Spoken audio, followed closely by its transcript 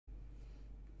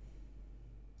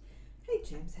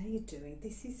Hey James, how you doing?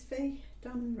 This is Fee,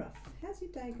 Diamond in the Rough. How's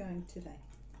your day going today?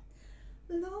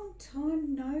 Long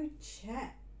time no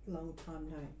chat. Long time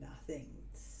no nothing.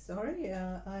 Sorry,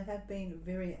 I have been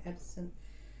very absent.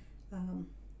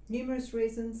 Numerous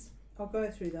reasons. I'll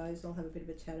go through those. I'll have a bit of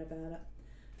a chat about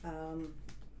it.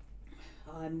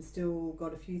 I'm still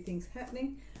got a few things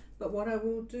happening, but what I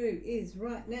will do is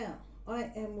right now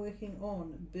I am working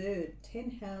on Bird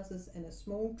 10 Houses and a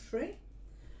Small Tree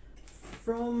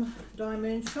from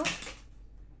DIYMoon Shop,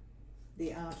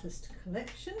 the artist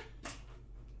collection.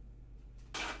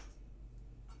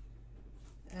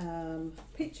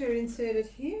 Picture inserted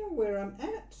here where I'm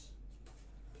at.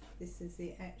 This is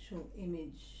the actual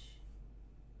image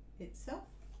itself.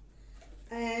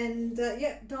 And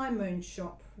yeah, DIYMoon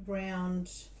Shop, round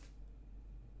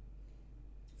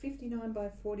 59 by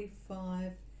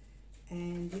 45,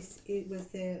 and this it was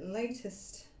their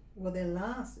latest, well their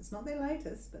last, it's not their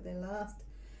latest, but their last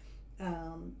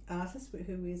artist,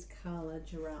 who is KARLA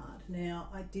GERARD. Now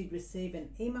I did receive an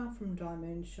email from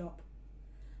DIYMoon Shop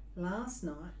last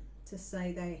night to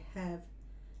say they have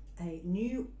a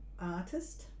new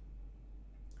artist,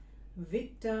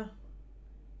 Victor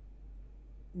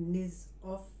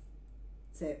Nizof,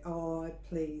 oh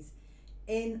please,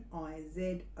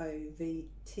 Nizovtsev,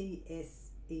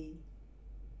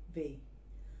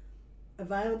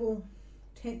 available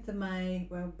 10th of May.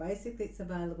 Well, basically it's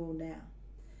available now.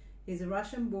 He's a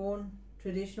Russian-born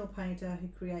traditional painter who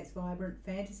creates vibrant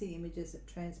fantasy images that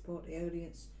transport the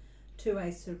audience to a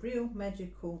surreal,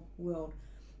 magical world.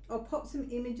 I'll pop some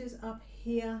images up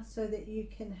here so that you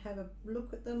can have a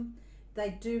look at them.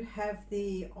 They do have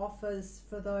the offers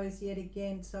for those yet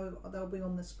again, so they'll be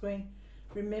on the screen.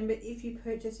 Remember, if you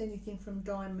purchase anything from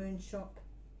DIYMoon Shop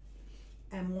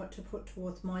and want to put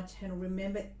towards my channel,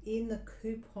 remember in the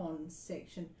coupon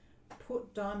section,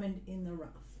 put Diamond in the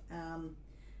Rough.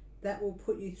 That will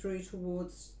put you through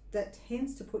towards, that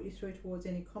tends to put you through towards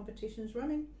any competitions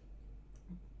running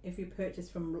if you purchase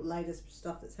from latest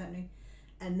stuff that's happening.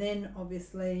 And then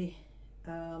obviously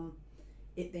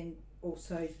it then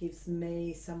also gives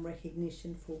me some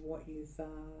recognition for what you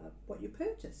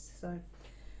purchased. So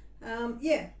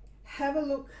yeah, have a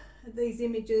look at these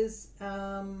images.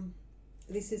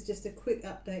 This is just a quick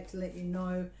update to let you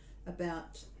know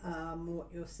about what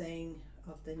you're seeing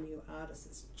of the new artist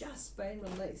that's just been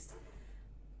released.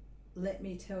 Let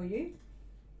me tell you,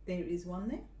 there is one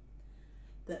there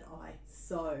that I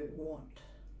so want,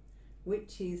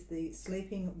 which is the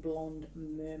Sleeping Blonde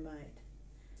Mermaid.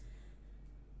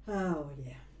 Oh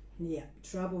yeah, yeah,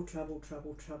 trouble,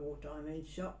 DIYMoon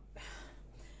Shop.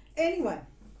 Anyway,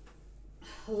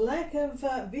 lack of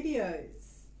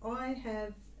videos. I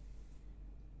have,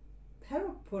 how do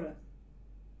I put it?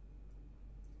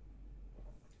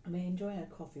 I'm enjoying a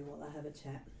coffee while I have a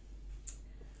chat.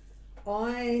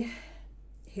 I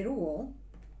hit a wall.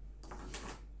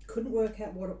 Couldn't work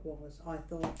out what it was. I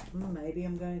thought maybe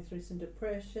I'm going through some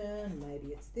depression, maybe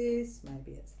it's this,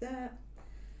 maybe it's that.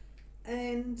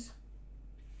 And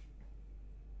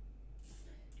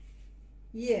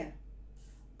yeah,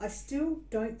 I still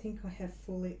don't think I have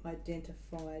fully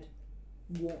identified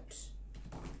what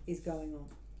is going on.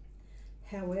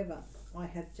 However, I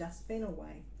have just been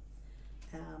away,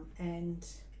 and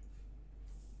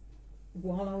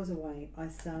while I was away, I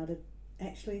started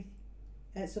actually,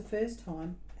 it's the first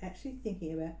time actually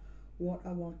thinking about what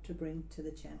I want to bring to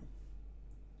the channel.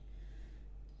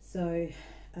 So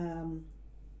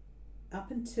up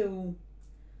until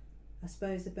I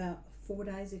suppose about 4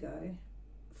 days ago,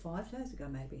 5 days ago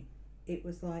maybe, it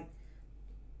was like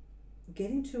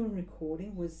getting to and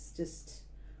recording was just,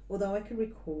 although I could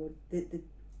record, the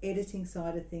editing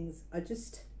side of things, I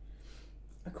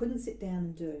couldn't sit down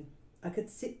and do. I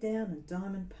could sit down and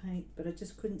diamond paint, but I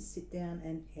just couldn't sit down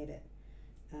and edit.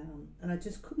 And I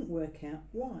just couldn't work out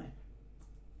why.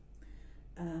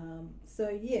 So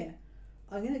yeah,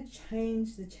 I'm going to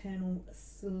change the channel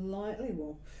slightly.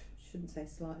 Well, shouldn't say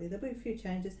slightly. There'll be a few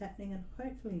changes happening and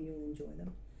hopefully you'll enjoy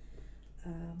them.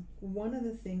 One of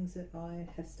the things that I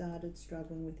have started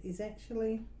struggling with is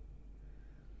actually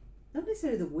not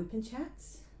necessarily the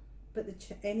WIP'n'Chats, but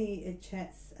any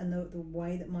chats and the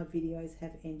way that my videos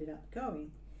have ended up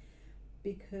going.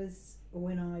 Because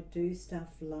when I do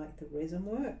stuff like the resin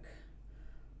work,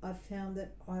 I found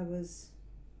that I was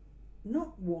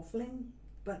not waffling,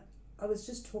 but I was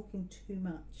just talking too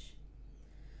much.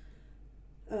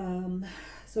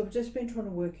 So I've just been trying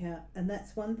to work out, and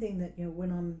that's one thing that, you know,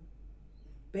 when I'm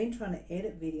been trying to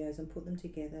edit videos and put them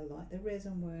together, like the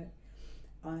resin work,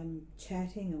 I'm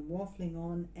chatting and waffling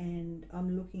on, and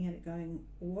I'm looking at it going,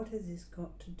 what has this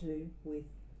got to do with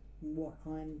what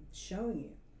I'm showing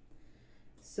you?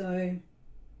 So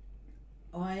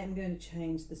I am going to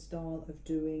change the style of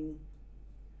doing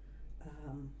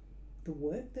the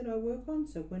work that I work on.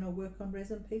 So when I work on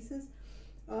resin pieces,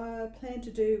 I plan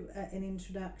to do an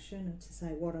introduction to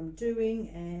say what I'm doing,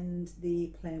 and the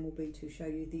plan will be to show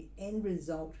you the end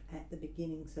result at the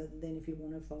beginning, so that then if you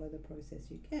want to follow the process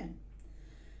you can.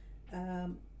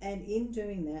 And in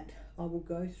doing that, I will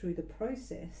go through the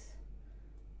process,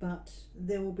 but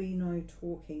there will be no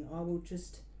talking. I will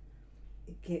just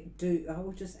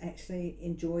actually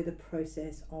enjoy the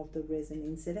process of the resin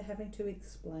instead of having to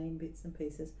explain bits and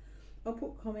pieces. I'll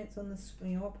put comments on the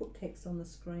screen, I'll put text on the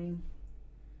screen,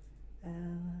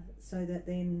 so that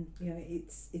then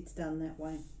it's done that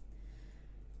way.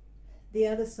 The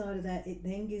other side of that, it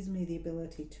then gives me the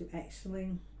ability to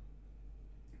actually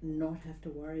not have to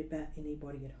worry about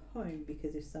anybody at home,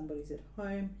 because if somebody's at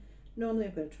home, normally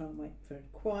I've got to try and wait for a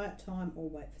quiet time or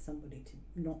wait for somebody to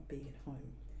not be at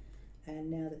home. And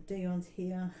now that Dion's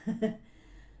here,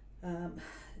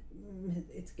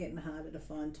 it's getting harder to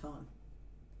find time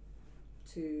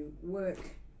to work,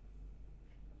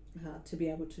 to be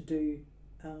able to do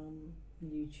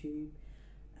YouTube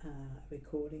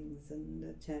recordings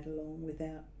and chat along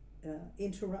without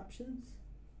interruptions.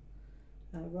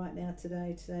 Right now,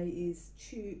 today is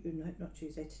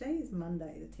today is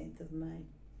Monday, the 10th of May.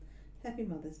 Happy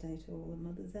Mother's Day to all the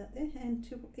mothers out there, and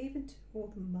even to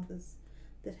all the mothers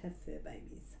that have fur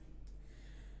babies.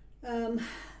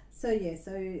 So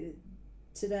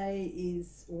today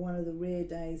is one of the rare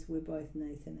days where both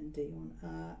Nathan and Dion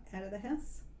are out of the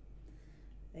house.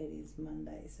 It is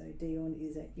Monday, so Dion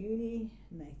is at uni,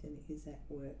 Nathan is at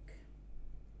work,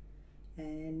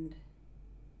 and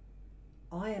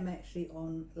I am actually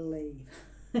on leave.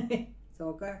 So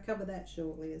I'll go cover that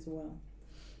shortly as well.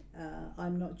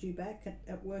 I'm not due back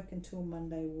at work until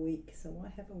Monday week, so I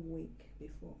have a week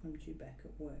before I'm due back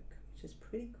at work, which is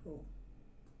pretty cool.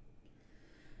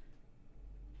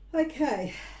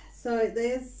 Okay, so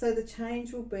the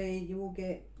change will be, you will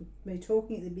get me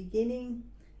talking at the beginning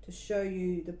to show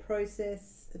you the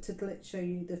process, to show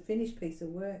you the finished piece of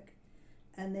work,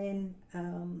 and then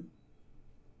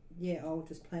I'll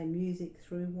just play music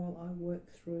through while I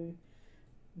work through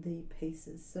the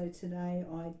pieces. So today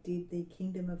I did the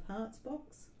Kingdom of Hearts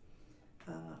box.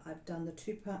 I've done the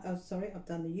I've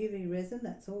done the UV resin.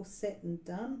 That's all set and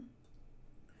done.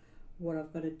 What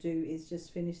I've got to do is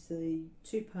just finish the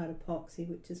 2-part epoxy,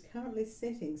 which is currently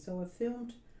setting. So I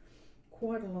filmed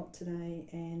quite a lot today,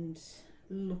 and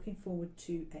looking forward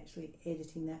to actually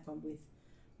editing that one with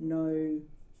no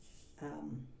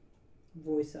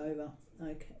voiceover.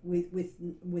 Okay,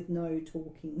 with no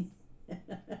talking.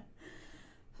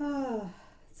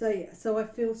 So I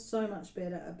feel so much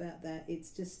better about that.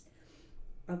 It's just,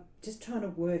 I'm just trying to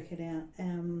work it out.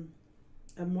 And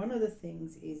one of the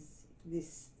things is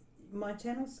this, my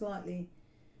channel's slightly,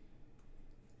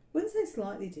 I wouldn't say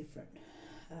slightly different.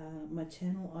 My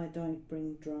channel, I don't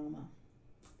bring drama.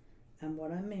 And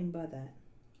what I mean by that,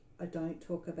 I don't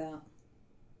talk about,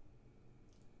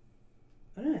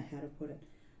 I don't know how to put it.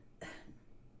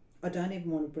 I don't even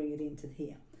want to bring it into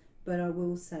here. But I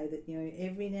will say that,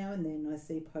 every now and then I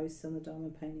see posts on the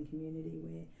diamond painting community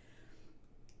where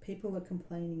people are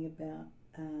complaining about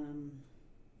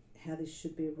how this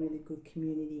should be a really good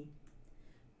community,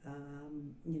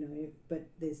 but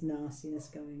there's nastiness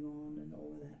going on and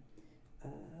all of that.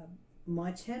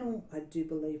 My channel, I do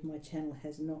believe my channel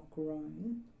has not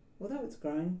grown, although it's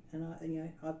grown, and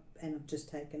I've just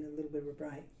taken a little bit of a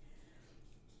break.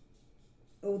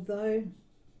 Although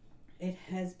it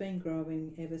has been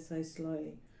growing ever so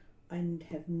slowly, I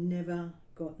have never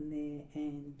gotten there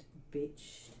and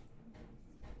bitched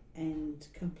and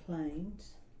complained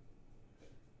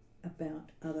about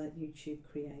other YouTube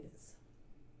creators.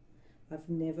 I've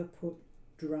never put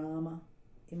drama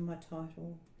in my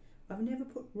title. I've never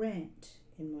put rant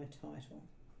in my title,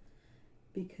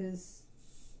 because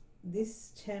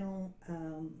this channel,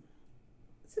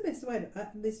 it's the best way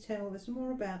to, this channel is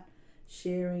more about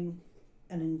sharing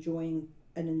and enjoying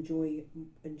an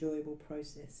enjoyable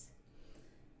process.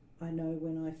 I know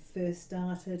when I first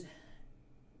started,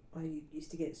 I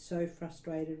used to get so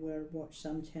frustrated where I'd watch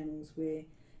some channels where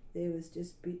there was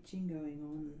just bitching going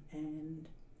on, and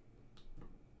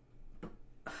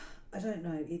I don't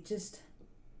know,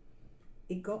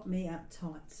 it got me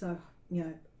uptight. So,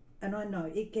 and I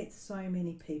know it gets so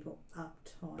many people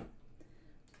uptight.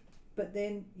 But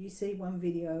then you see one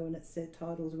video and it said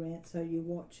titles rant, so you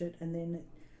watch it, and then it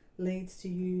leads to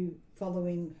you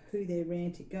following who they're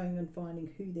ranting, going and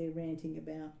finding who they're ranting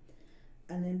about,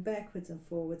 and then backwards and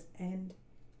forwards, and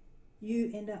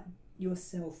you end up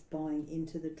yourself buying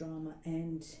into the drama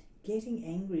and getting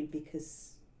angry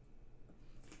because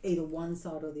either one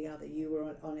side or the other. You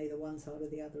were on either one side or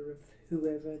the other of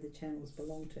whoever the channels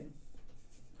belong to.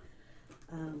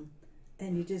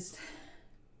 And you just,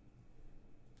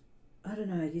 I don't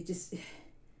know, you just,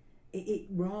 it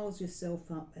riles yourself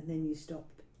up, and then you stop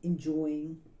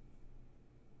enjoying.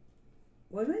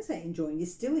 Well, I don't say enjoying, you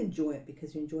still enjoy it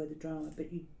because you enjoy the drama,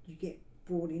 but you get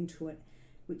brought into it,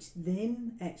 which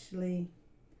then actually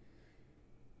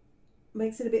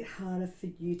makes it a bit harder for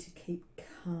you to keep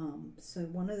calm. So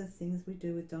one of the things we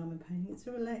do with diamond painting, it's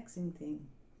a relaxing thing.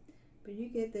 But you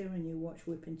get there and you watch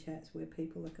WIP'n'Chats where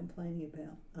people are complaining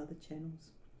about other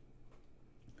channels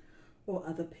or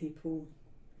other people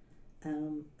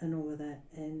and all of that.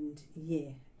 And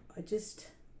yeah, I just...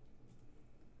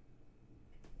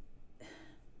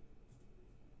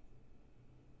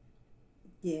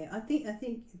 Yeah, I think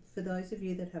for those of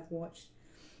you that have watched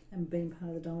and been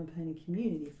part of the diamond painting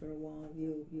community for a while,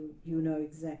 you'll know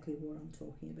exactly what I'm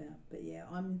talking about. But yeah,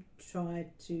 I'm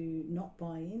trying to not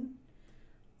buy in.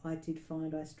 I did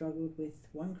find I struggled with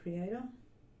one creator.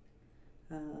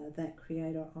 That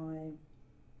creator I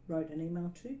wrote an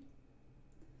email to.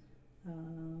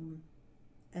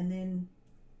 And then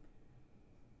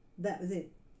that was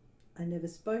it. I never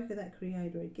spoke to that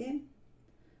creator again.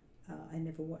 I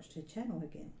never watched her channel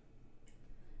again.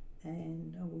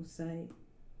 And I will say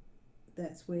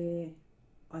that's where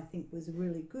I think was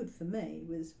really good for me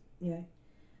was, you know,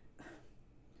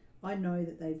 I know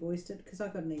that they voiced it because I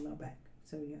got an email back.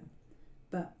 So yeah,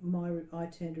 but I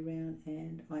turned around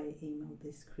and I emailed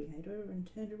this creator and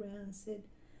turned around and said,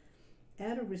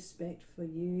 out of respect for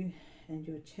you and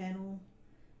your channel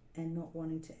and not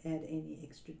wanting to add any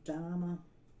extra drama,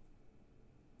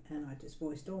 and I just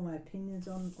voiced all my opinions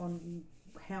on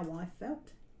how I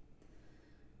felt,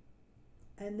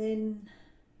 and then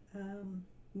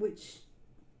which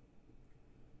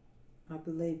I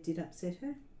believe did upset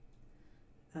her.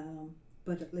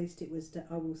 But at least it was,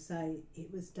 I will say,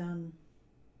 it was done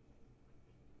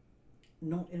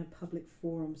not in a public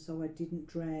forum, so I didn't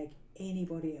drag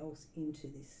anybody else into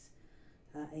this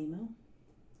email.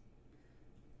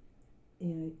 You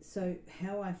know, so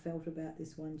how I felt about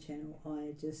this one channel,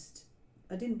 I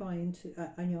didn't buy into.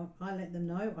 I let them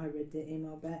know. I read their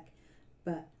email back,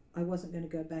 but I wasn't going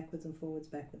to go backwards and forwards,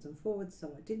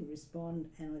 so I didn't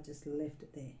respond, and I just left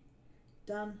it there,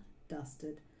 done,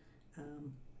 dusted.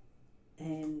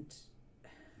 And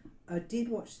I did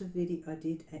watch the video. I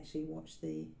did actually watch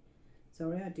the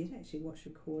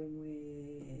recording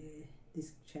where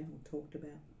this channel talked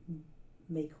about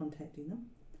me contacting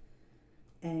them,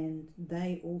 and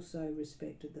they also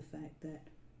respected the fact that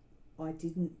I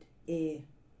didn't air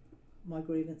my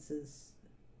grievances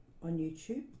on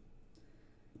YouTube,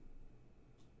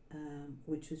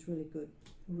 which was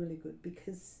really good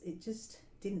because it just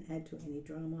didn't add to any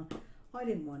drama. I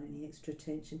didn't want any extra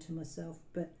attention to myself,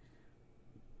 but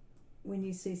when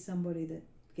you see somebody that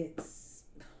gets,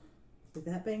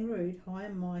 without being rude, high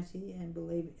and mighty, and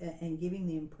giving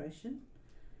the impression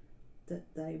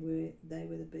that they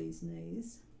were the bee's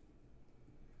knees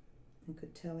and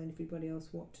could tell everybody else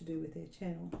what to do with their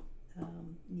channel,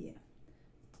 yeah,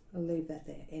 I'll leave that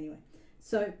there anyway.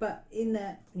 So, but in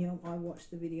that, you know, I watched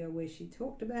the video where she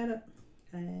talked about it,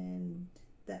 and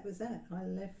that was that. I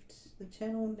left the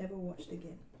channel, never watched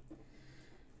again.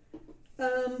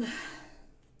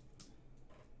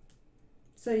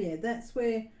 So yeah, that's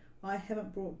where I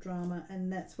haven't brought drama,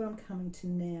 and that's where I'm coming to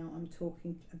now. I'm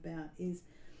talking about is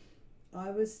I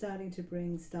was starting to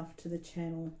bring stuff to the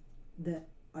channel that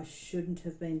I shouldn't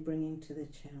have been bringing to the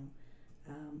channel.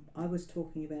 I was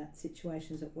talking about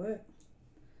situations at work,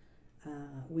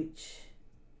 which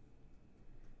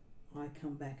I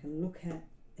come back and look at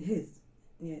is,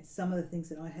 you know, some of the things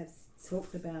that I have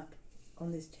talked about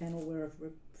on this channel where I've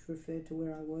referred to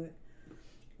where I work,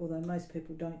 although most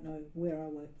people don't know where I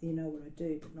work. You know what I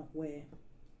do, but not where.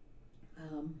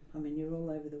 I mean, you're all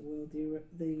over the world.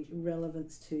 The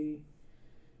relevance to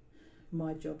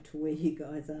my job to where you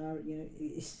guys are, you know,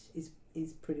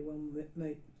 is pretty well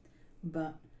moot.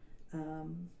 But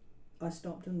I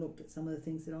stopped and looked at some of the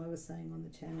things that I was saying on the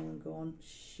channel and gone,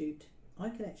 shoot, I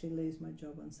could actually lose my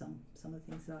job on some of the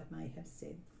things that I may have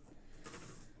said.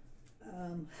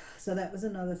 So that was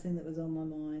another thing that was on my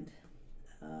mind.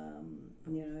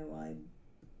 You know,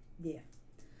 yeah.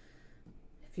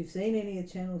 If you've seen any of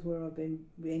the channels where I've been,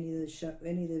 any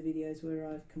of the videos where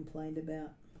I've complained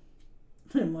about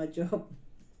my job,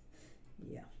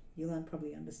 yeah, you'll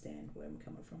probably understand where I'm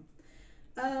coming from.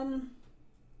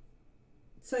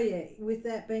 So yeah, with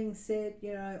that being said,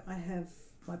 you know, I have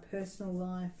my personal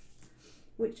life,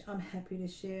 which I'm happy to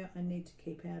share. I need to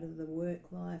keep out of the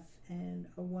work life, and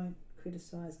I won't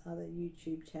criticise other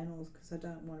YouTube channels because I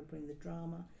don't want to bring the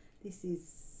drama. This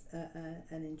is an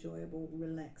enjoyable,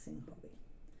 relaxing hobby.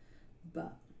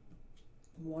 But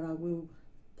what I will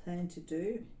plan to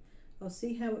do, I'll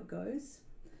see how it goes.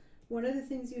 One of the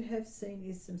things you have seen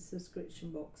is some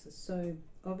subscription boxes. So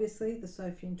obviously the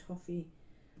Sophie and Toffee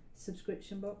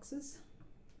subscription boxes,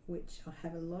 which I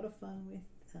have a lot of fun with,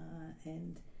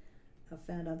 and I've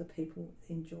found other people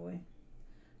enjoy.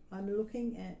 I'm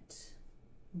looking at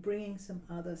bringing some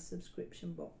other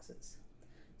subscription boxes.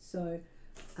 So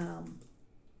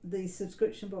these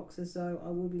subscription boxes, though, I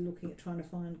will be looking at trying to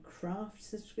find craft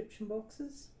subscription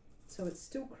boxes. So it's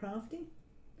still crafty.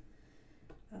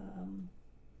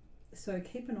 So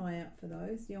keep an eye out for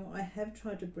those. You know, I have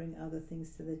tried to bring other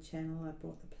things to the channel. I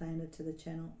brought the planner to the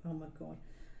channel. Oh my god,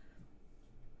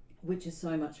 which is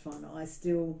so much fun. I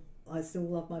still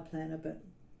love my planner, but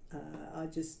I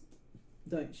just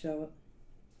don't show it.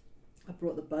 I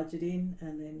brought the budget in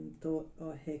and then thought,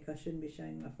 oh heck, I shouldn't be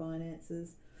showing my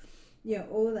finances. Yeah,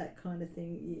 all of that kind of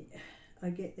thing. Yeah, I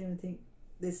get there and think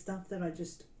there's stuff that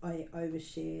I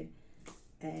overshared,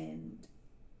 and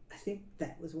I think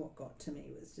that was what got to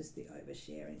me, was just the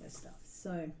oversharing of stuff.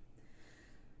 So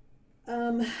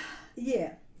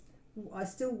yeah, I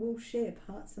still will share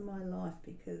parts of my life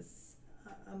because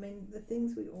I mean, the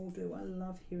things we all do, I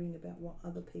love hearing about what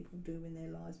other people do in their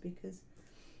lives, because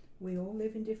we all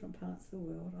live in different parts of the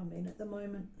world. I mean, at the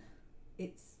moment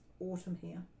it's autumn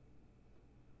here,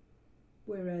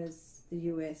 whereas the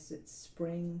US it's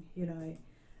spring. You know,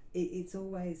 it's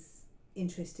always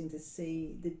interesting to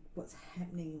see what's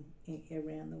happening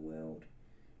around the world.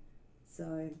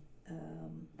 So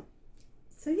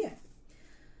yeah,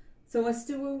 so I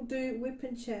still will do whip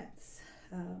and chats,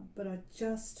 but I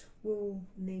just will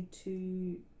need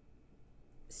to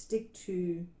stick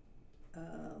to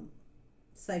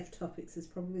safe topics is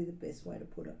probably the best way to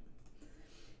put it.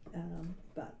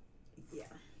 But yeah,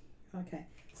 okay,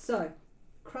 so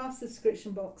craft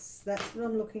subscription box, that's what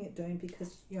I'm looking at doing,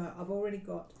 because you know, I've already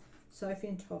got Sophie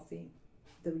and Toffee,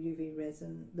 the UV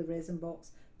resin, the resin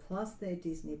box, plus their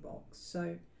Disney box.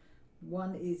 So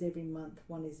one is every month,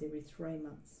 one is every 3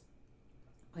 months.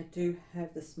 I do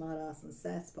have the Smartass and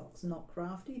Sass box, not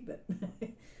crafty, but a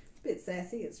bit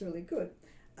sassy. It's really good.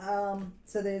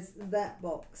 So there's that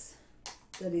box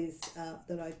that is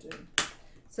that I do.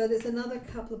 So there's another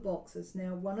couple of boxes.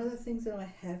 Now, one of the things that I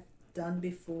have done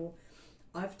before,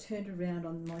 I've turned around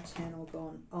on my channel,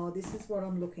 gone, oh, this is what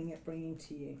I'm looking at bringing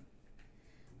to you.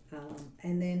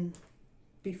 And then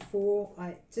before,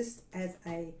 I just as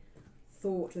a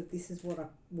thought of this is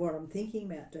what I'm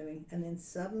thinking about doing, and then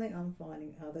suddenly I'm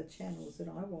finding other channels that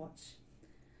I watch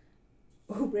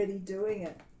already doing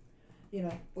it. You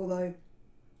know, although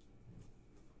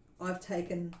I've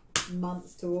taken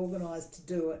months to organise to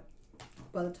do it,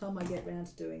 by the time I get around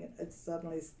to doing it, it's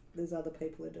suddenly there's other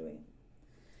people who are doing it.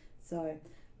 So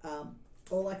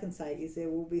all I can say is there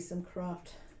will be some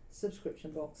craft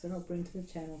subscription box that I'll bring to the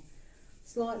channel,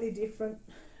 slightly different.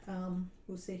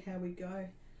 We'll see how we go.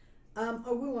 I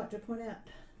will like to point out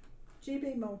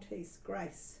GB Maltese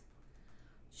Grace,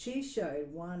 she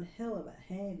showed one hell of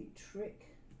a handy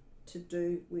trick to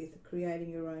do with creating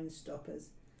your own stoppers,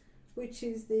 which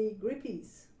is the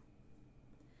grippies.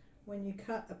 When you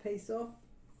cut a piece off,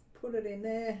 put it in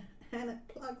there and it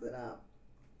plugs it up.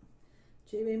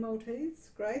 GB Maltese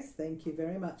Grace, thank you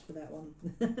very much for that one.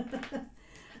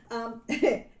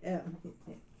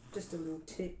 Just a little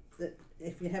tip that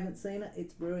if you haven't seen it,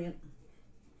 it's brilliant.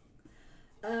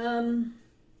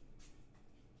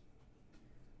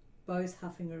 Bo's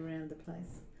huffing around the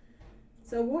place.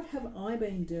 So what have I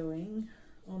been doing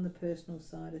on the personal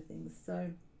side of things?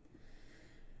 So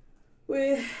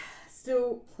we're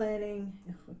still planning,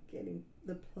 getting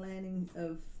the planning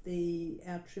of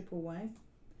our trip away.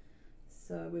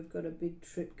 So we've got a big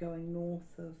trip going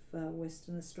north of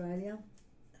Western Australia.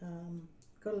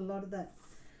 Got a lot of that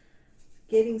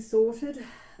getting sorted.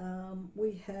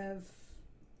 We have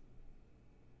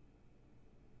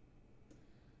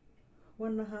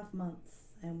 1.5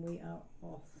 months and we are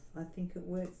off. I think it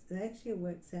actually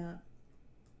works out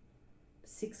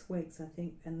 6 weeks, I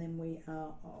think, and then we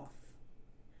are off,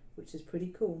 which is pretty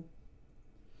cool.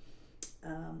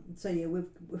 So yeah, we've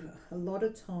a lot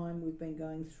of time we've been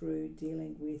going through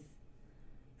dealing with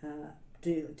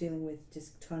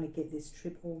just trying to get this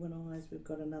trip organised. We've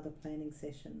got another planning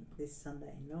session this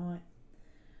Sunday night.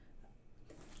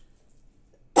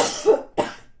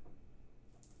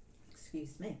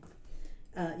 Excuse me.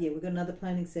 Yeah, we've got another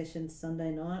planning session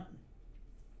Sunday night.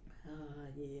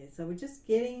 Yeah, so we're just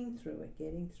getting through it.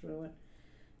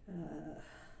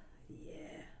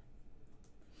 Yeah.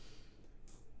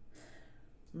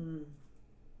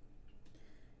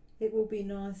 It will be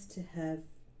nice to have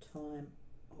time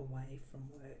away from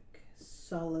work,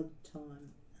 solid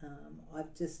time.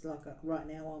 I've just right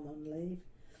now I'm on leave,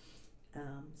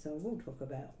 so we'll talk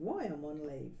about why I'm on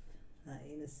leave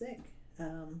in a sec.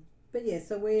 But yeah,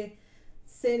 so we're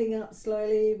setting up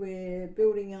slowly. We're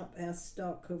building up our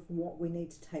stock of what we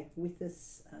need to take with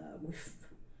us.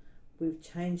 We've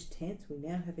changed tents. We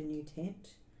now have a new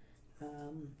tent.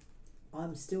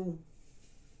 I'm still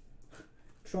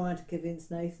trying to convince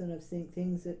Nathan of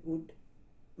things that would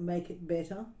make it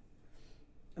better,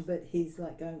 but he's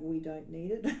like going, we don't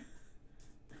need it.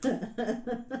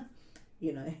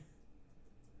 You know.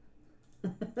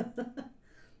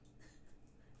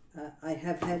 I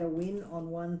have had a win on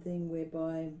one thing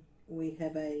whereby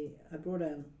I brought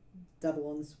a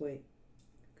double ensuite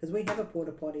because we have a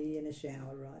porta potty and a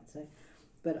shower, right? So,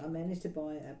 but I managed to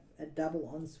buy a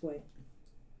double ensuite,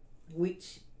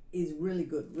 which is really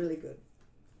good, really good.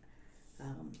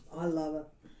 I love it.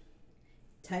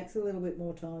 Takes a little bit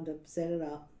more time to set it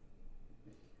up.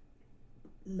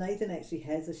 Nathan actually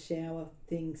has a shower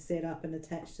thing set up and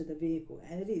attached to the vehicle,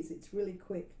 and it's really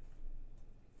quick.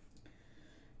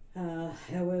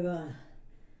 However,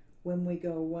 when we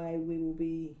go away,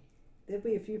 there'll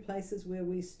be a few places where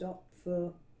we stop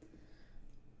for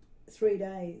 3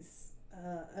 days,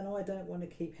 and I don't want to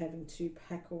keep having to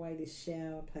pack away the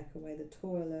shower, pack away the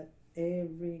toilet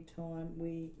every time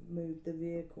we move the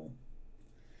vehicle.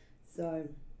 So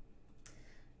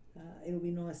it'll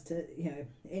be nice to,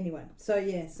 anyway. So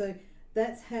yeah, so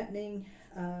that's happening.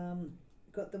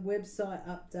 Got the website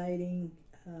updating.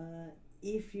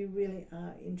 If you really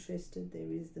are interested,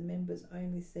 there is the members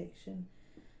only section.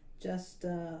 Just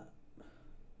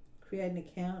create an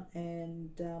account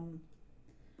and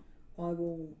I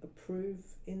will approve.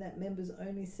 In that members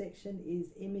only section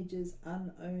is images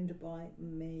unowned by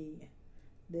me.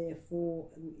 Therefore,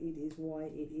 it is why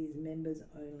it is members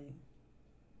only.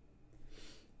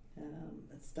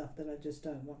 Stuff that I just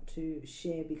don't want to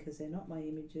share because they're not my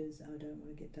images. I don't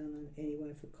want to get done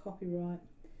anyway for copyright.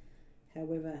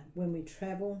 However, when we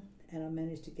travel and I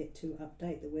manage to get to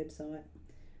update the website,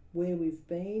 where we've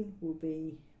been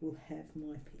will have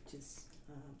my pictures,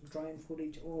 drone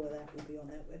footage, all of that will be on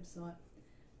that website,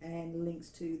 and links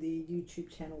to the YouTube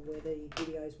channel where the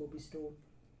videos will be stored.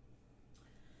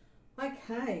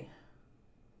 Okay.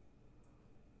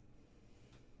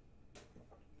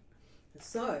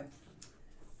 So,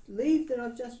 leave that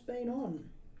I've just been on,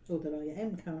 or that I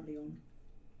am currently on,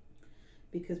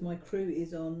 because my crew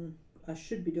is on. I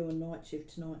should be doing night shift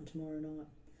tonight and tomorrow night.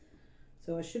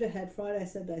 So I should have had Friday,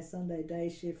 Saturday, Sunday day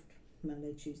shift,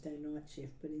 Monday, Tuesday night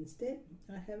shift, but instead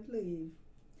I have leave.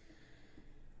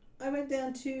 I went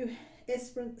down to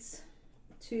Esperance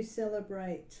to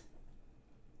celebrate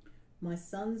my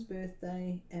son's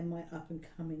birthday and my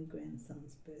up-and-coming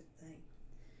grandson's birthday.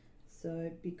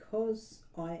 So because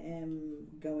I am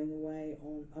going away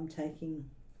I'm taking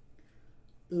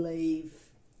leave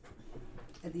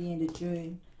at the end of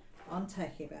June. I'm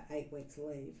taking about 8 weeks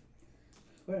leave.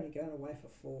 We're only going away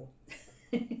for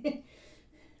 4.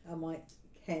 I might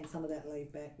hand some of that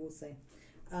leave back, we'll see.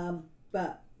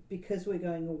 But because we're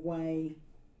going away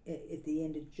at the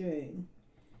end of June,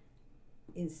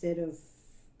 instead of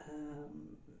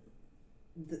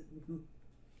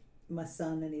my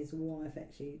son and his wife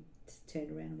actually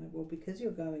turned around and went, well, because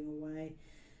you're going away,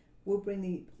 we'll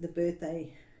bring the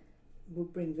birthday, we'll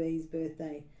bring V's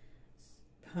birthday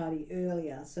party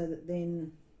earlier so that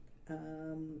then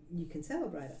you can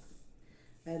celebrate it,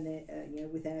 and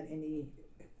without any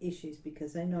issues,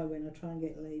 because they know when I try and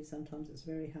get leave sometimes it's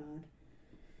very hard.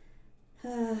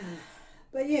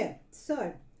 But yeah,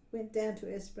 so went down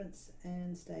to Esperance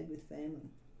and stayed with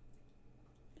family.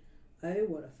 Oh,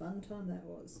 what a fun time that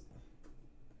was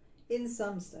in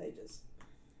some stages.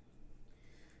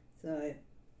 So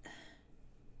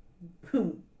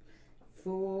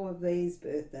for V's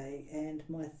birthday and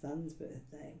my son's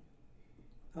birthday,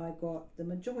 I got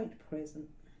them a joint present.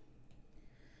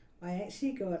 I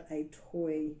actually got a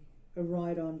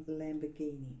ride-on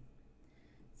Lamborghini.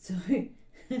 So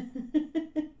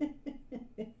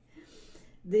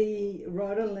the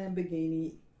ride-on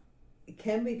Lamborghini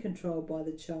can be controlled by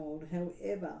the child.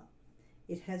 However,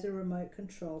 it has a remote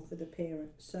control for the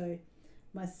parent. So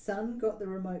my son got the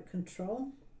remote control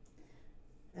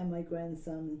and my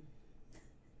grandson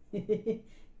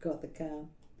got the car.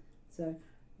 So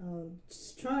I'll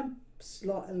just try and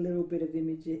slot a little bit of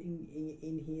imaging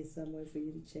in here somewhere for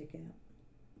you to check out.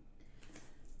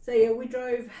 So yeah, we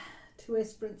drove to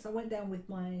Esperance. I went down with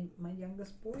my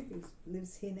youngest boy who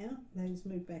lives here now, who's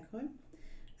moved back home.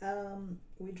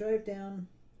 We drove down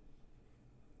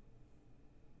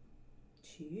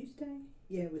Tuesday?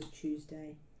 Yeah, it was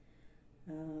Tuesday.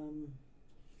 And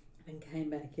came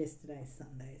back yesterday,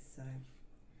 Sunday. So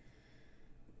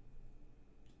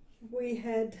we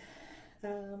had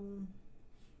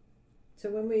so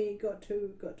when we got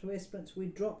to Esperance, we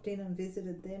dropped in and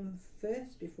visited them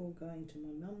first before going to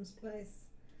my mum's place.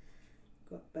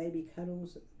 Got baby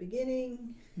cuddles at the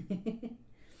beginning.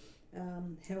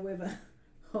 However,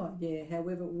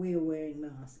 we were wearing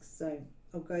masks, so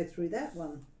I'll go through that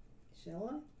one,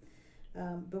 shall I?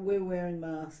 But we were wearing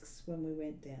masks when we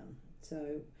went down.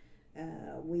 So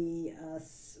we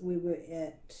were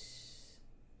at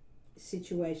a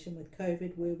situation with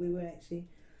COVID where we were actually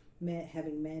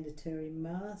having mandatory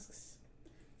masks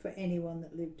for anyone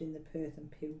that lived in the Perth and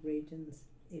Peel regions.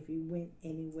 If you went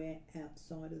anywhere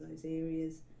outside of those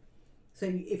areas, so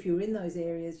if you were in those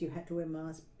areas, you had to wear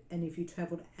masks, and if you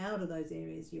travelled out of those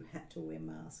areas, you had to wear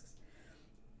masks.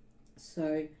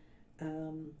 So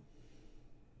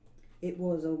it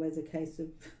was always a case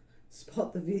of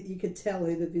you could tell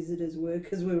who the visitors were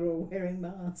because we were all wearing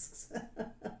masks.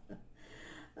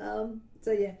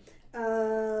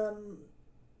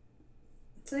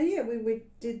 We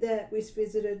did that. We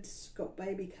visited, got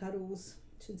baby cuddles.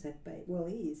 Shouldn't say baby. Well,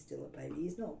 he is still a baby.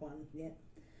 He's not one yet.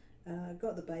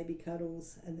 Got the baby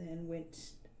cuddles and then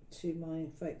went to my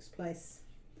folks' place.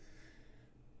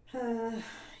 So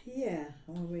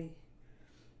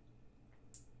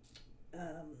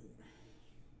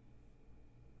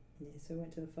I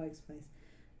went to the folks' place,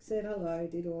 said hello,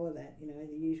 did all of that,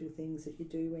 the usual things that you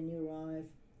do when you arrive.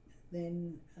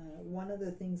 Then one of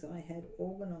the things I had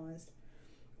organised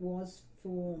was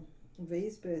for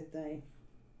V's birthday,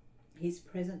 his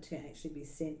present to actually be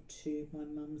sent to my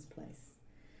mum's place,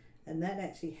 and that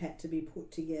actually had to be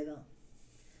put together.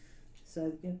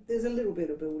 So there's a little bit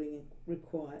of building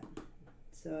required.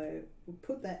 So we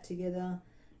put that together.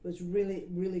 It was really,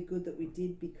 really good that we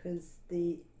did, because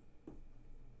the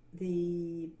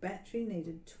battery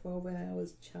needed 12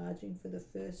 hours charging for the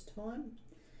first time.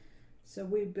 So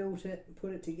we built it,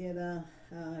 put it together,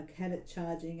 had it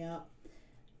charging up,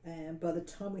 and by the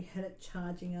time we had it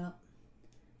charging up,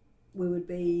 we would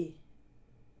be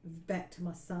back to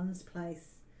my son's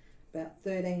place about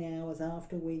 13 hours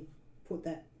after we put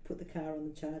the car on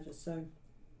the charger. So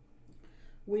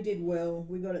we did well,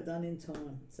 we got it done in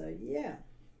time. So yeah,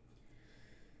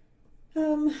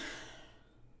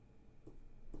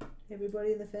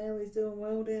 everybody in the family is doing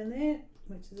well down there,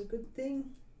 which is a good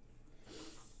thing.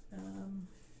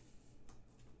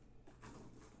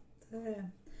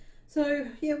 So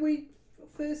yeah, we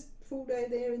first full day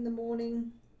there in the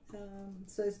morning.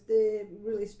 So they're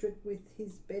really strict with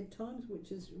his bedtimes,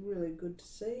 which is really good to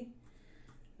see.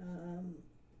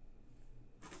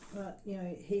 But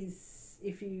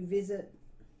if you visit,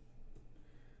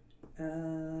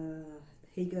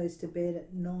 he goes to bed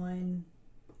at 9,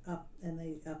 up, and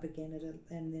they up again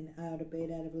and then out of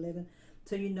bed out of 11.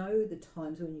 So the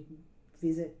times when you can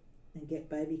visit and get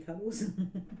baby cuddles.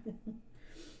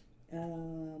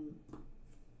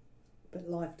 But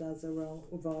life does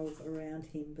revolve around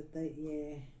him. But they're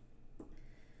doing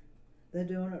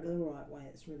it the right way.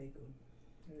 It's really good,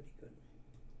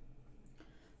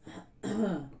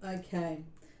 Okay,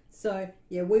 so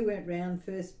yeah, we went round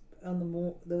first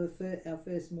on our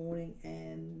first morning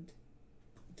and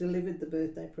delivered the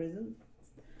birthday present,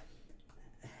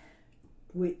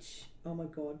 which, oh my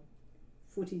god,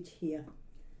 footage here.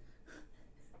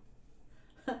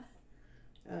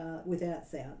 Without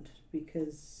sound,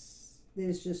 because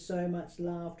there's just so much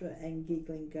laughter and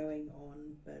giggling going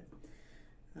on. But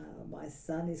my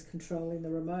son is controlling the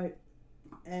remote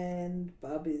and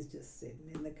Bub is just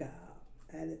sitting in the car,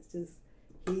 and it's just,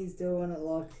 he's driving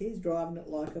it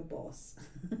like a boss.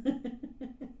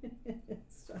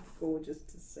 It's so gorgeous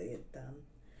to see it done,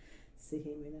 see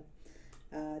him in it.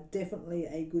 Definitely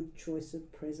a good choice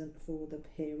of present for the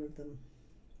pair of them.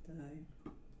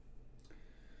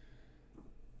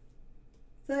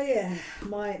 So yeah,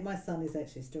 my son is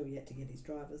actually still yet to get his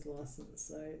driver's license,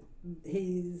 so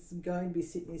he's going to be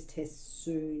sitting his test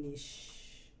soonish.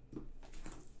 I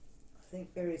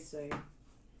think very soon. I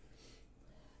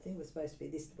think it was supposed to be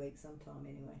this week sometime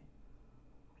anyway.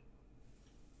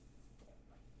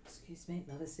 Excuse me,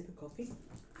 another sip of coffee.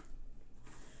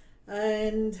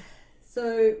 And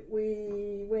so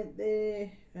we went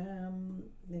there,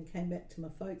 then came back to my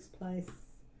folks' place.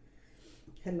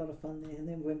 Had a lot of fun there, and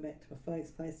then went back to my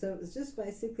folks' place. So it was just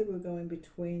basically we're going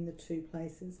between the two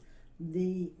places.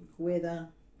 The weather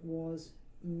was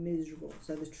miserable.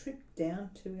 So the trip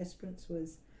down to Esperance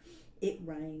it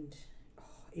rained.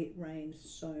 Oh, it rained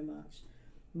so much.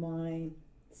 My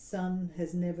son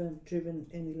has never driven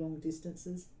any long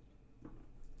distances.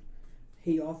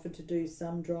 he offered to do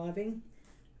some driving.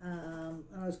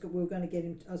 I was going to get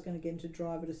him to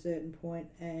drive at a certain point,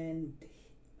 and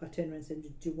I turned around and said,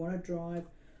 "Do you want to drive,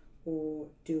 or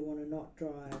do you want to not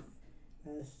drive?"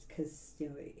 Because you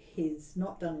know, he's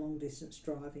not done long distance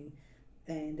driving,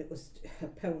 and it was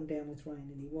pelting down with rain,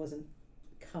 and he wasn't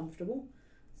comfortable.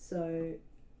 So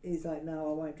he's like,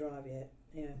 "No, I won't drive yet."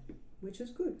 Yeah, which is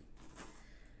good.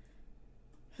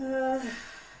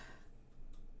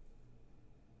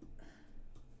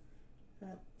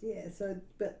 Yeah, so,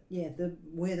 but yeah, the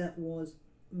weather was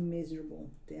miserable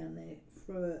down there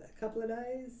for a couple of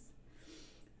days,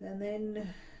 and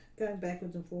then going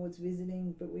backwards and forwards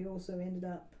visiting, but we also ended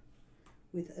up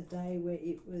with a day where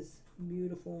it was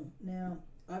beautiful. Now,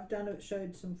 I've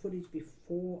showed some footage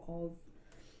before of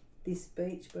this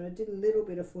beach, but I did a little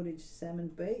bit of footage Salmon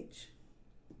Beach.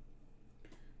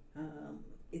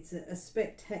 It's a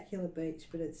spectacular beach,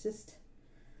 but it's just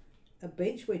a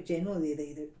beach where generally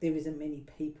there isn't many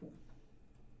people,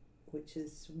 which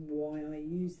is why I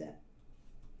use that.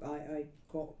 Why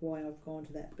I've gone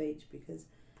to that beach, because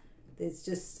there's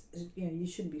just, you know, you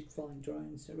shouldn't be flying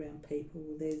drones around people.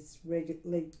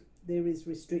 There is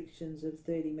restrictions of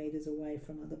 30 meters away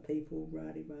from other people.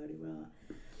 Rah-de-rah-de-rah.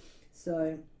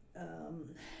 So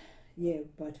yeah,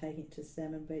 by taking it to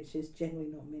Salmon Beach, there's generally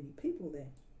not many people there.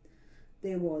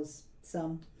 There was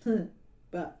some.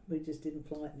 But we just didn't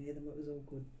fly it near them. It was all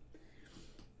good.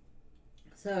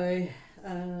 So,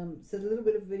 so a little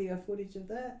bit of video footage of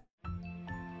that.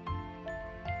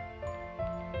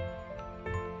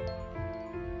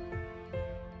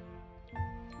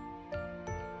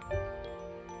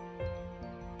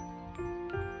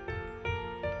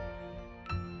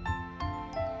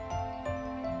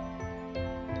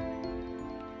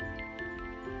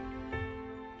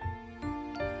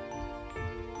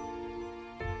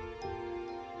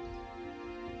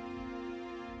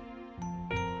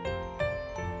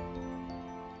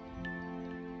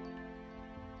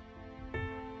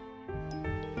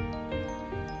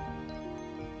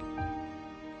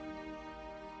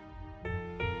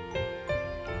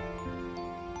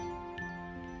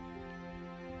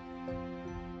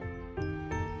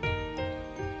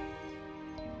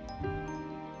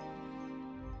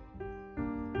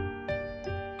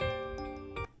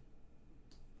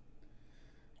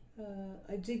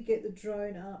 I did get the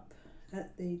drone up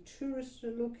at the tourist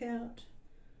lookout,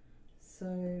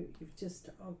 so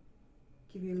I'll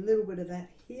give you a little bit of that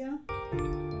here.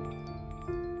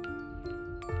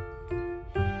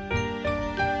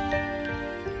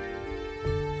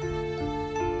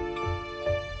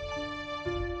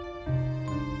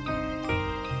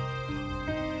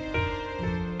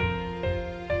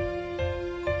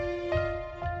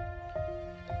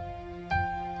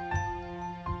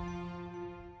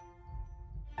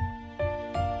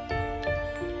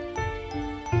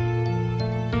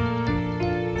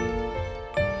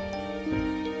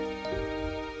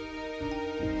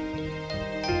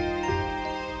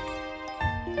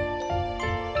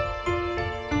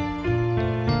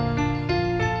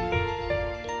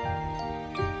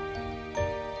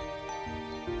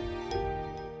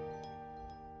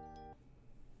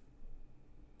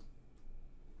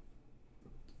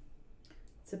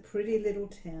 It's a pretty little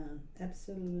town,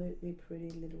 absolutely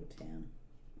pretty little town.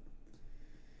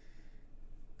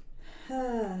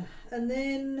 And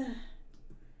then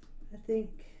I think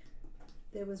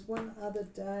there was one other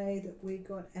day that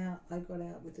I got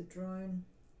out with a drone,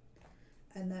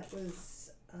 and that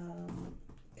was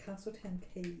Castletown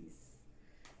Keys,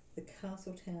 the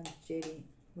Castletown jetty,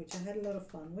 which I had a lot of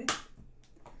fun with.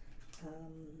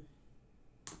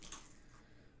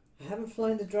 I haven't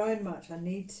flown the drone much. I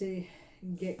need to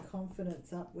get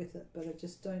confidence up with it, but I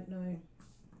just don't know.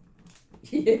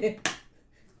 Yeah,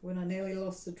 when I nearly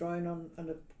lost the drone on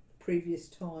a previous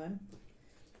time.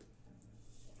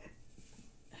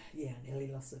 Yeah, I nearly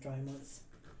lost the drone once.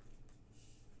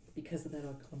 Because of that,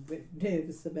 I'm a bit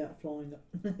nervous about flying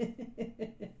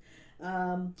it.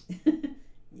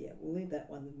 Yeah, we'll leave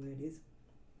that one the way it is.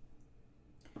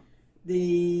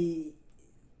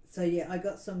 So yeah, I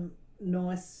got some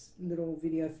nice little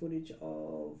video footage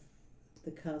of the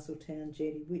Castletown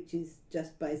jetty, which is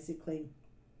just basically,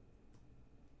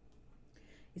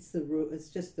 it's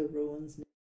just the ruins now.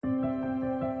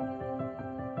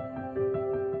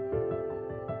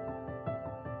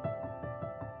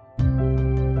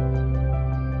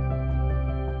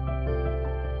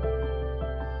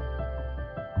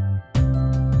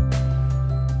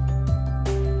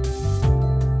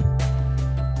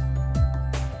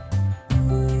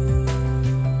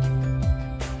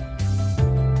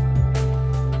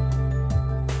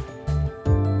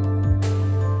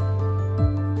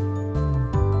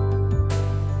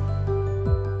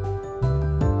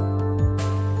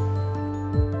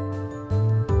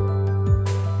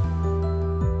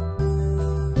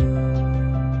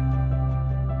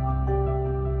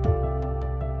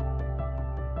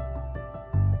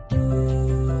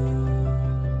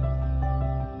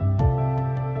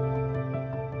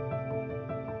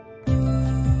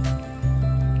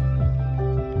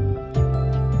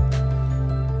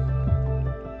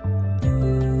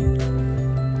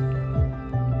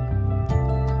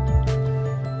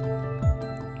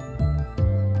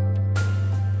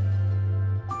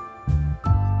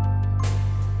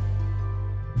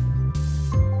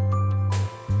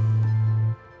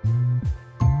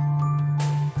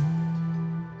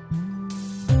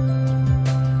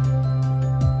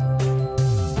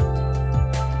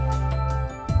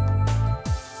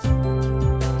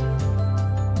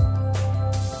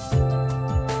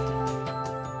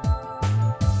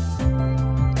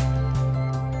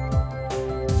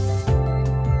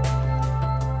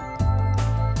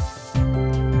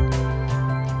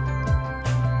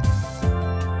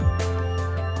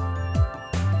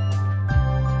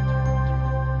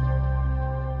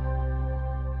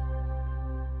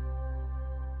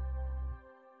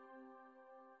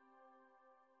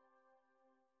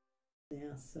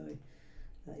 Now, so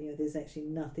you know, there's actually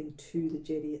nothing to the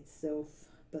jetty itself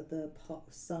but the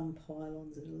some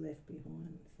pylons that are left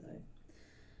behind. So,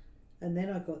 and then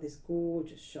I got this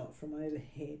gorgeous shot from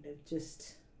overhead of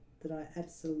just that I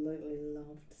absolutely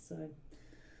loved. So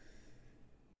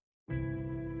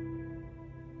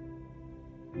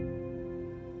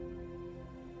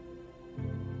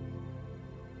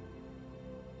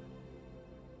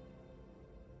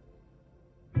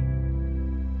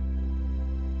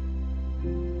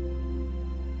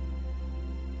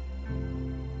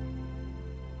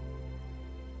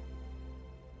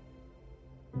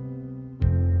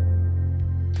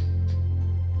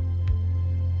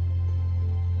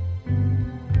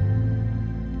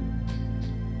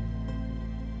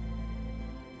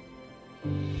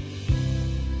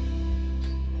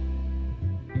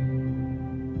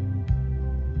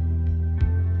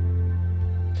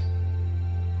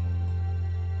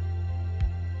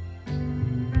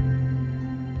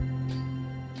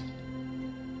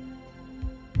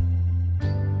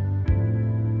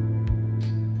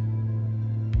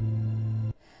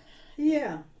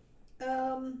yeah,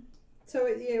 so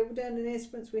yeah, we're down in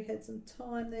Esperance. We had some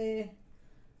time there.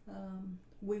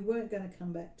 We weren't going to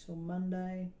come back till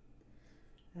Monday.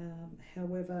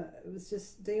 However, it was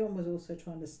just Dion was also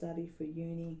trying to study for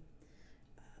uni.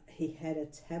 He had a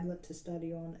tablet to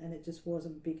study on, and it just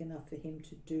wasn't big enough for him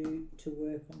to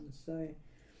work on. So,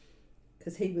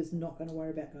 because he was not going to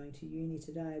worry about going to uni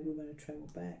today, we were going to travel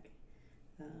back.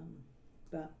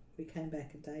 But we came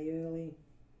back a day early.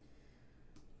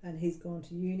 And he's gone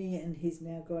to uni, and he's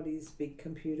now got his big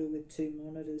computer with 2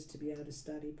 monitors to be able to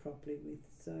study properly with.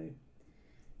 So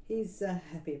he's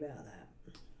happy about that.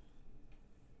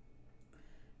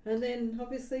 And then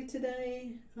obviously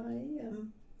today I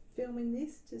am filming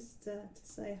this just to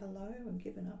say hello and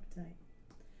give an update.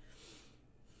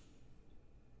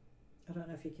 I don't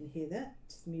know if you can hear that,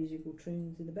 just musical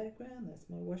tunes in the background. That's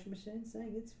my washing machine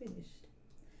saying it's finished.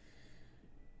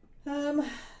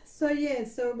 So yeah,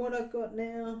 so what I've got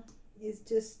now is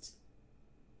just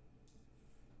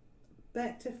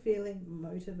back to feeling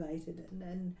motivated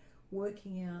and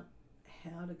working out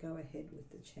how to go ahead with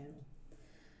the channel.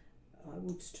 I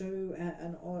will do,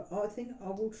 and I think I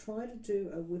will try to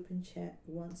do a whip and chat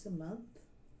once a month,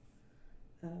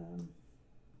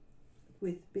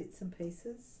 with bits and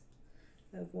pieces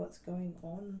of what's going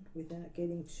on without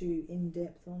getting too in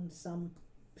depth on some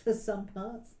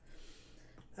parts.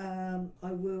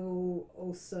 I will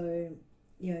also,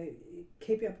 you know,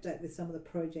 keep you up to date with some of the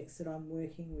projects that I'm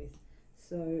working with.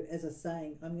 So as I was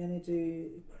saying, I'm going to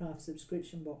do craft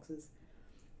subscription boxes,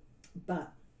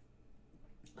 but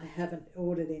I haven't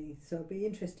ordered any, so it'll be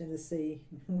interesting to see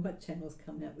what channels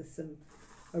come out with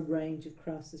a range of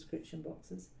craft subscription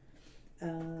boxes.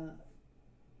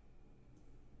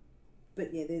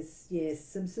 But yeah, there's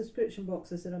some subscription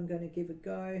boxes that I'm going to give a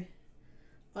go.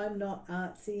 I'm not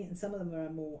artsy, and some of them are a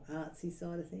more artsy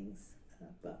side of things,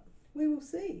 but we will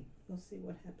see. We'll see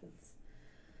what happens.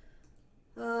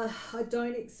 I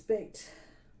don't expect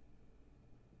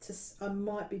to. I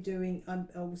might be doing.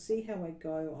 I'll see how I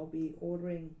go. I'll be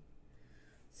ordering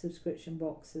subscription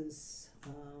boxes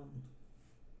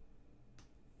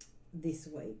this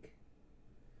week.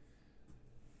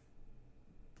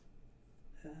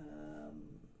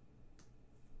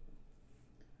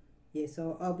 Yeah,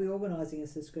 so I'll be organising a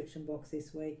subscription box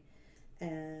this week,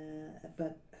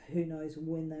 but who knows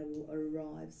when they will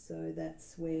arrive. So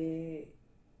that's where,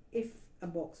 if a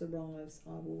box arrives,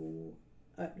 I will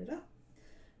open it up.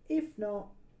 If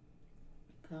not,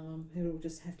 it'll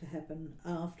just have to happen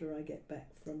after I get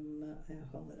back from our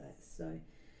holidays. So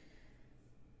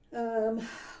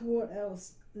What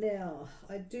else? Now,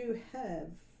 I do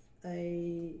have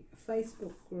a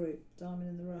Facebook group, Diamond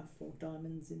in the Rough, or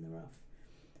Diamonds in the Rough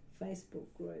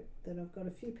Facebook group that I've got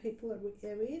a few people that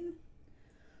are in.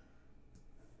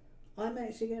 I'm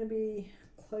actually going to be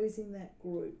closing that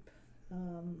group.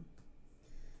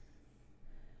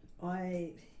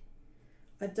 I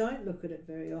don't look at it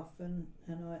very often,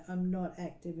 and I'm not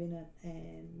active in it,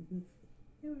 and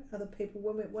you know, other people,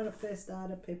 when it first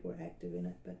started, people were active in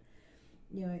it, but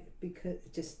you know, because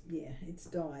it just, yeah, it's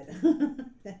died.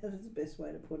 That's the best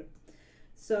way to put it.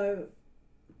 So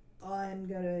I'm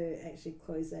going to actually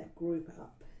close that group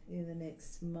up in the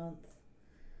next month.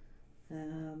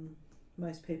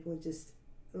 Most people are just,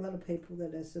 a lot of people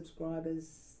that are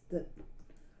subscribers that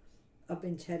I've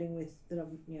been chatting with, that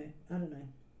I'm, you know, I don't know.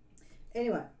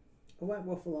 Anyway, I won't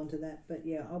waffle onto that, but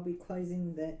yeah, I'll be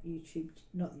closing that YouTube,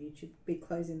 not YouTube, be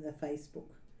closing the Facebook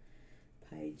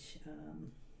page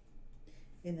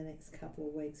in the next couple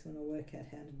of weeks when I work out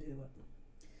how to do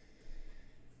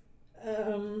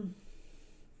it.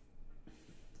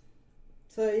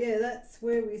 So yeah, that's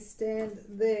where we stand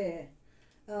there.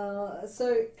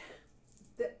 So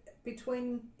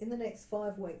between, in the next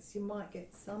 5 weeks, you might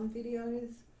get some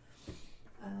videos.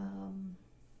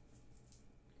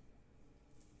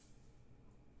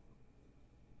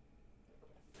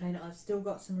 And I've still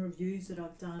got some reviews that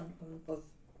I've done of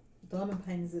diamond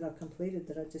paintings that I've completed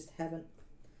that I just haven't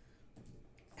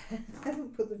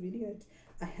put the video.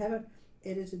 I haven't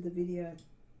edited the video,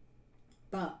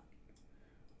 but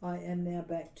I am now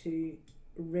back to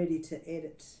ready to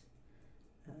edit.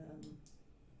 There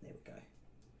we go.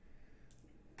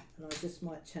 And I just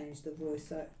might change the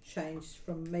voice, change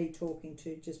from me talking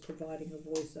to just providing a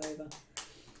voiceover.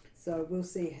 So we'll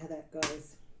see how that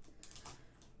goes.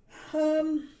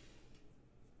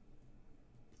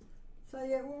 So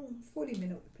yeah, well,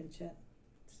 40-minute whip and chat.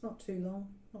 It's not too long,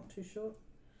 not too short.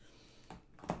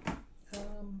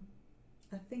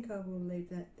 I think I will leave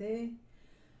that there.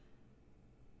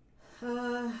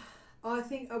 I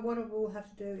think what I will have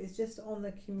to do is just on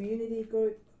the community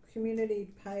group, community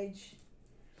page,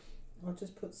 I'll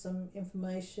just put some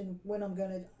information when I'm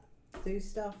going to do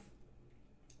stuff.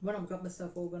 When I've got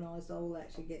myself organised, I will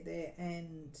actually get there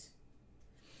and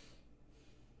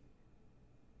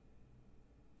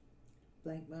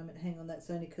blank moment. Hang on, that's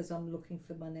only because I'm looking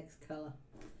for my next colour.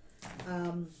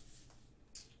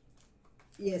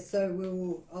 Yeah, so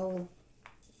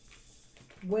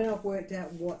when I've worked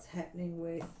out what's happening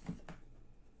with,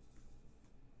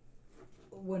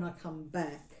 when I come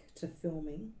back to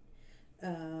filming,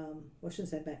 well, I shouldn't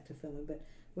say back to filming, but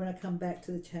when I come back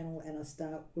to the channel and I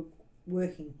start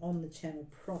working on the channel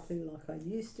properly like I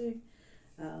used to,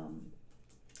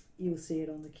 you'll see it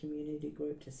on the community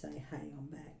group to say, hey, I'm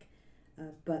back.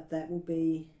 But that will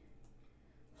be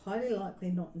highly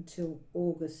likely not until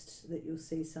August that you'll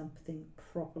see something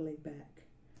properly back.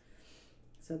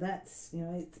 So that's, you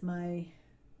know, it's May.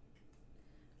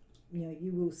 You know,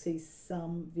 you will see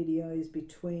some videos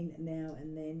between now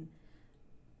and then,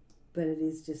 but it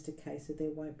is just a case of there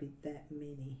won't be that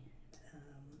many.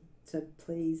 So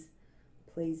please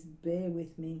bear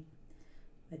with me.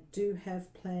 I do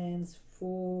have plans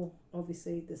for,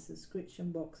 obviously, the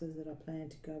subscription boxes that I plan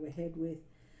to go ahead with,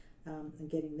 and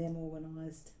getting them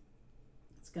organised.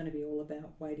 It's going to be all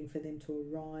about waiting for them to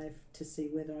arrive to see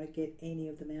whether I get any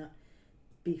of them out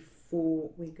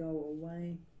before we go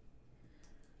away.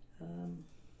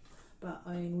 But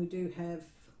I mean, we do have,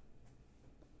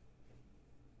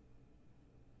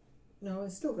 no,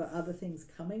 I've still got other things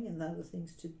coming and other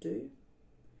things to do.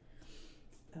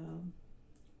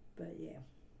 But yeah.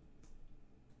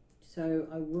 So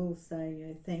I will say, you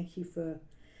know, thank you for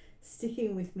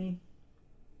sticking with me.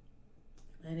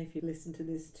 And if you listen to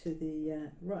this to the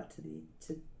right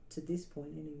to this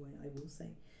point anyway, I will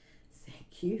say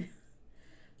thank you.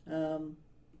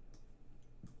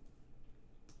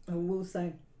 I will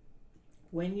say,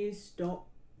 when you slow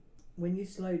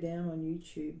down on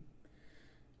YouTube,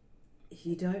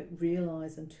 you don't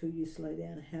realise until you slow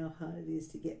down how hard it is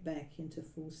to get back into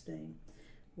full steam.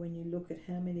 When you look at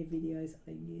how many videos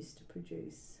I used to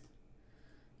produce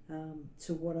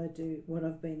to what I do, what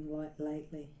I've been like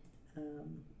lately,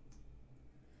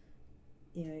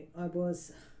 you know,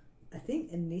 I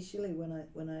think initially when I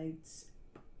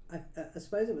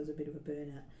suppose it was a bit of a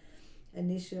burnout.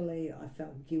 Initially I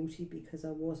felt guilty because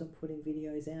I wasn't putting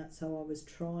videos out, so I was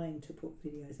trying to put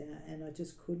videos out and I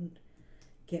just couldn't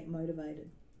get motivated.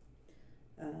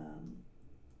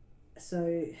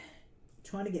 So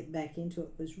trying to get back into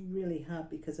it was really hard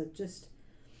because I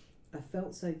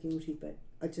felt so guilty, but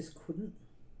I just couldn't.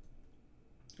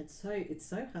 It's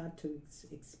so hard to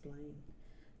explain,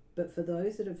 But for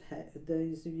those that have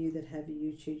those of you that have a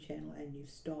YouTube channel and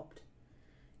you've stopped,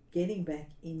 getting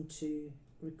back into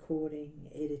recording,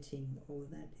 editing, all of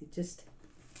that,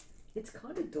 it's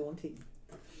kind of daunting.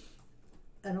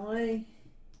 And I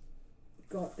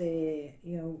got there,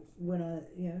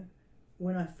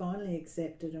 when I finally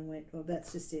accepted and went, well,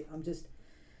 that's just it. I'm just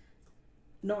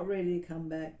not ready to come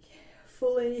back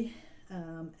fully.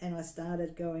 And I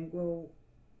started going, well,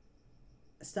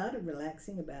 I started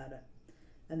relaxing about it.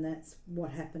 And that's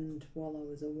what happened while I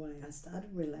was away. I started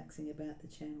relaxing about the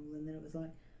channel, and then it was like,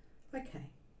 okay,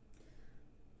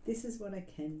 this is what I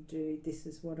can do. This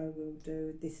is what I will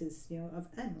do. This is, I've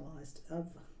analysed.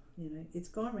 It's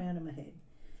gone around in my head.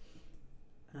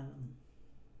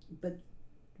 But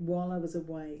while I was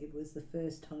away, it was the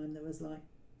first time that was like,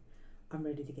 I'm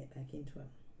ready to get back into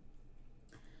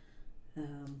it.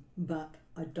 But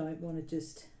I don't want to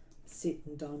just sit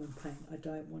and diamond paint. I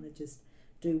don't want to just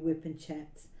do whip and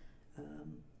chats.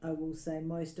 I will say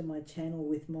most of my channel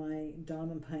with my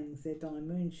diamond paintings, they're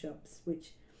DIYMoon Shops,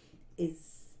 which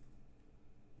is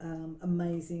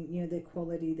amazing. Their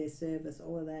quality, their service,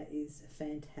 all of that is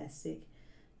fantastic.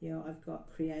 I've got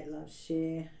Create, Love,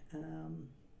 Share,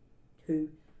 who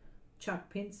Chuck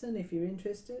Pinson, if you're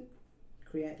interested,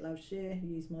 Create, Love, Share,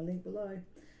 use my link below.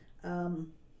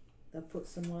 They've put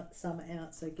some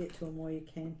out, so get to them while you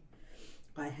can.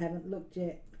 I haven't looked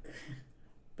yet,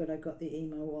 but I got the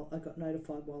email, I got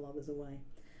notified while I was away.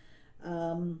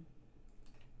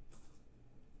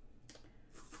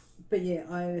 But yeah,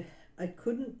 I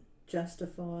couldn't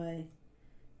justify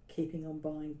keeping on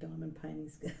buying diamond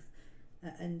paintings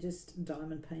and just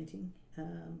diamond painting.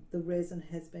 The resin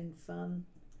has been fun,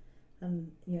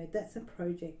 and that's a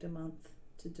project a month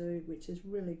to do, which is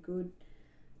really good.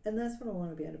 And that's what I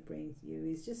want to be able to bring to you,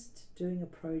 is just doing a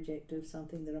project of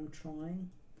something that I'm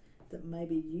trying, that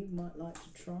maybe you might like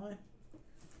to try.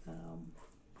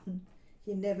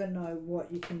 You never know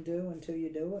what you can do until you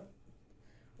do it,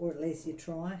 or at least you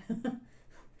try.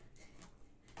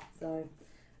 So,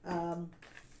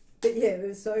 but yeah, it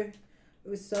was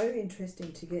so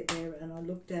interesting to get there, and I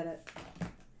looked at it.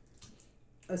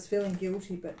 I was feeling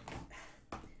guilty, but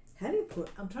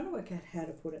I'm trying to work out how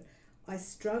to put it. I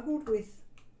struggled with,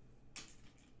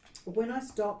 when I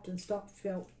stopped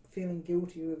feeling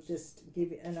guilty of just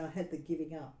giving, and I had the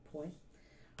giving up point,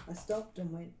 I stopped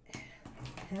and went,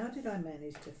 how did I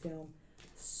manage to film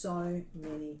so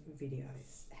many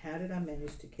videos? How did I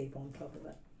manage to keep on top of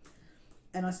it?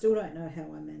 And I still don't know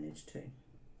how I managed to.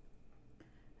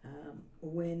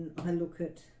 When I look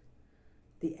at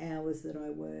the hours that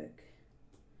I work,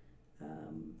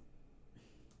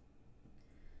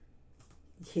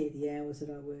 the hours that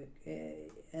I work,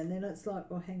 and then it's like,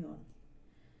 well, hang on,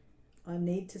 I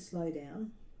need to slow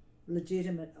down.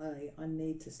 Legitimately, I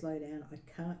need to slow down.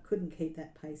 I couldn't keep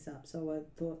that pace up, so I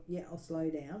thought, yeah, I'll slow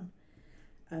down.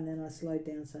 And then I slowed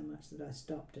down so much that I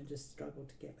stopped and just struggled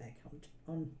to get back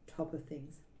on top of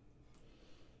things.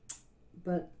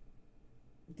 But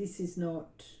this is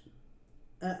not,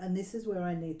 and this is where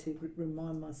I need to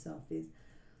remind myself, is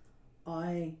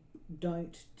I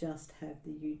don't just have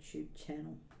the YouTube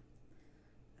channel.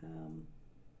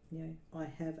 I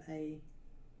have a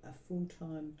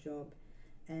full-time job,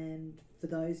 and for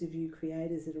those of you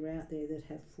creators that are out there that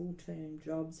have full-time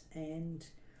jobs and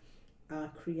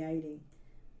are creating,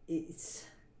 it's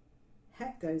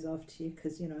hat goes off to you,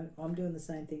 because I'm doing the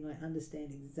same thing. I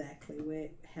understand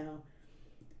exactly how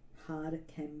hard it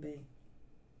can be.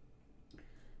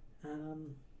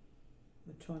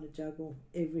 We're trying to juggle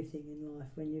everything in life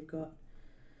when you've got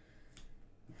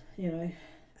a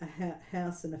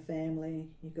house and a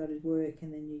family. You've got to work,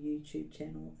 and then your YouTube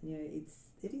channel. It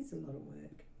is a lot of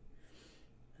work.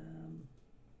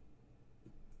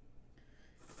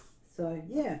 So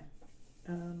yeah.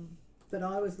 But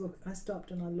I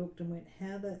stopped and I looked and went,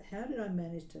 how did I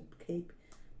manage to keep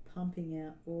pumping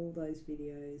out all those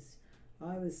videos?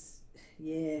 I was,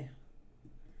 yeah.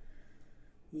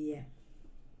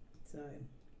 So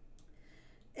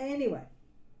anyway,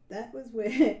 that's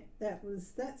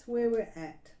where we're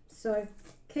at. So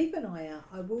keep an eye out.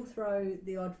 I will throw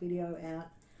the odd video out,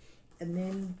 and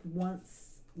then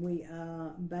once we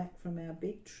are back from our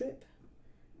big trip,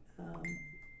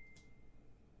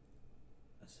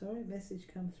 sorry, message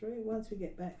come through. Once we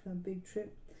get back from a big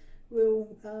trip,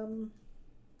 you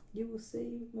will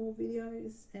see more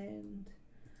videos and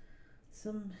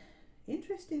some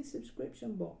interesting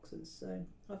subscription boxes. So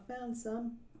I found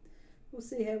some. We'll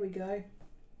see how we go.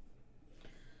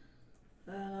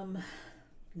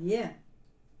 Yeah.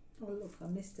 Oh look, I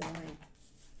missed a name.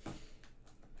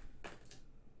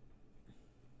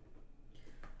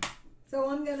 So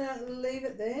I'm gonna leave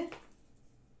it there.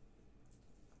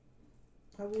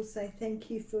 I will say thank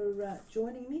you for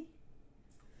joining me,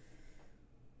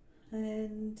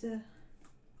 and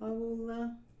I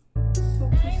will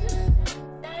talk to you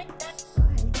soon.